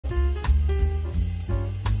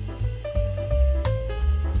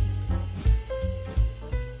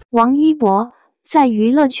王一博在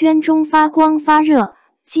娱乐圈中发光发热，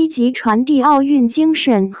积极传递奥运精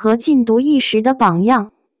神和禁毒意识的榜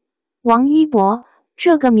样。王一博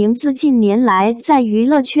这个名字近年来在娱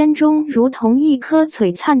乐圈中如同一颗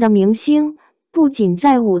璀璨的明星，不仅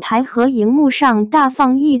在舞台和荧幕上大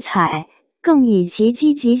放异彩，更以其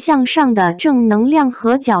积极向上的正能量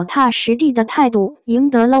和脚踏实地的态度，赢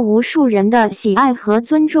得了无数人的喜爱和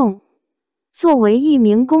尊重。作为一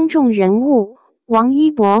名公众人物，王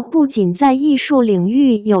一博不仅在艺术领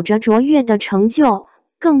域有着卓越的成就，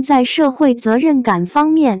更在社会责任感方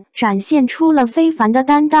面展现出了非凡的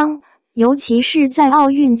担当，尤其是在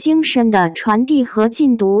奥运精神的传递和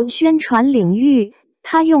禁毒宣传领域，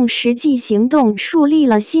他用实际行动树立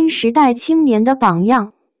了新时代青年的榜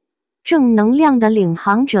样。正能量的领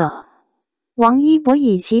航者，王一博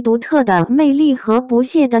以其独特的魅力和不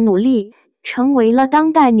懈的努力，成为了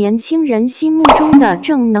当代年轻人心目中的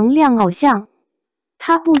正能量偶像。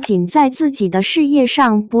他不仅在自己的事业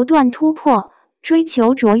上不断突破，追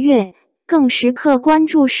求卓越，更时刻关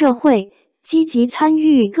注社会，积极参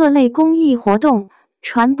与各类公益活动，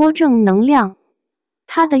传播正能量。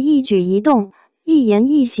他的一举一动、一言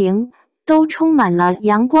一行都充满了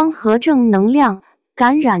阳光和正能量，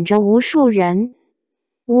感染着无数人。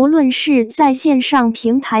无论是在线上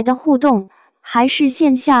平台的互动，还是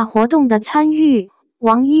线下活动的参与，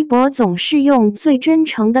王一博总是用最真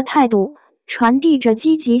诚的态度，传递着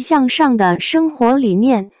积极向上的生活理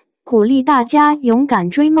念，鼓励大家勇敢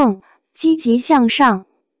追梦，积极向上。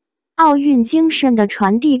奥运精神的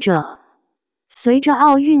传递者，随着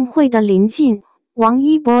奥运会的临近，王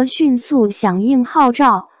一博迅速响应号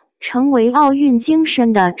召，成为奥运精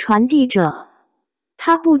神的传递者。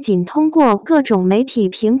他不仅通过各种媒体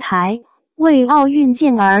平台为奥运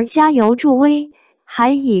健儿加油助威，还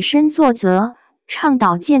以身作则，倡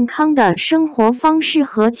导健康的生活方式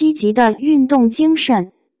和积极的运动精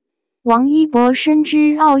神。王一博深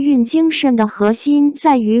知奥运精神的核心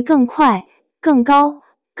在于更快、更高、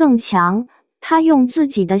更强。他用自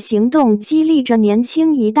己的行动激励着年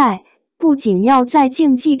轻一代，不仅要在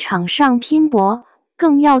竞技场上拼搏，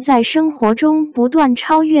更要在生活中不断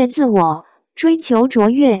超越自我，追求卓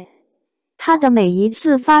越。他的每一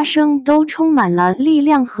次发声都充满了力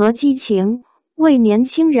量和激情，为年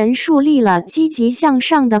轻人树立了积极向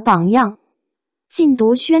上的榜样。禁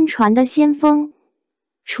毒宣传的先锋，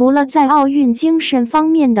除了在奥运精神方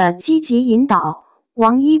面的积极引导，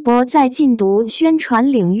王一博在禁毒宣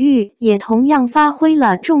传领域也同样发挥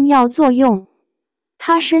了重要作用。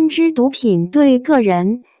他深知毒品对个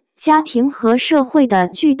人、家庭和社会的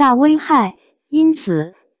巨大危害，因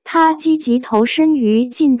此他积极投身于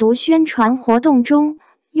禁毒宣传活动中，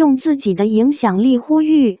用自己的影响力呼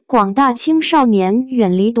吁广大青少年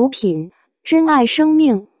远离毒品，珍爱生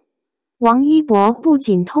命。王一博不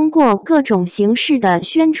仅通过各种形式的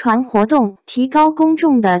宣传活动提高公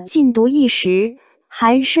众的禁毒意识，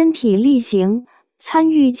还身体力行，参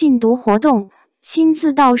与禁毒活动，亲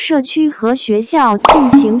自到社区和学校进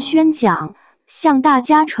行宣讲，向大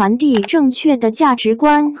家传递正确的价值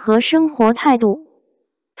观和生活态度。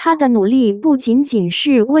他的努力不仅仅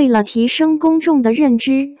是为了提升公众的认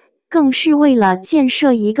知，更是为了建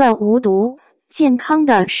设一个无毒、健康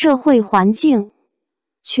的社会环境。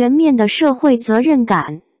全面的社会责任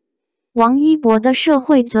感，王一博的社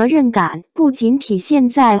会责任感不仅体现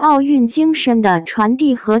在奥运精神的传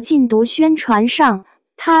递和禁毒宣传上，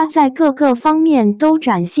他在各个方面都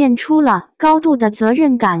展现出了高度的责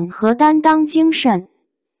任感和担当精神。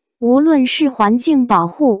无论是环境保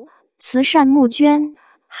护、慈善募捐，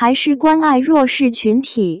还是关爱弱势群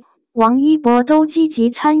体，王一博都积极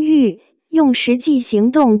参与，用实际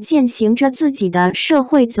行动践行着自己的社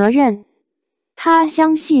会责任。他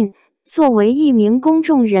相信，作为一名公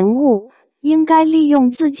众人物，应该利用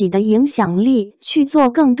自己的影响力去做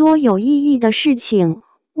更多有意义的事情，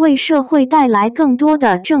为社会带来更多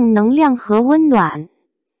的正能量和温暖。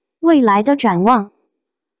未来的展望，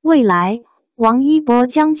未来，王一博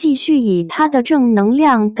将继续以他的正能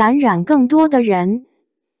量感染更多的人。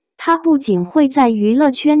他不仅会在娱乐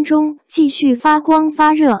圈中继续发光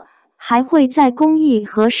发热，还会在公益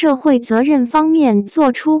和社会责任方面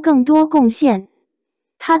做出更多贡献。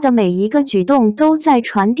他的每一个举动都在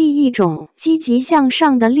传递一种积极向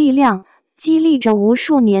上的力量，激励着无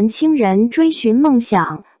数年轻人追寻梦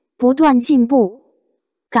想，不断进步。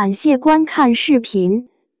感谢观看视频。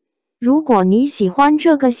如果你喜欢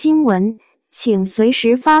这个新闻，请随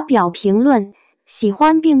时发表评论，喜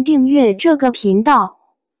欢并订阅这个频道。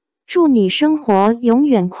祝你生活永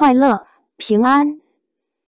远快乐、平安。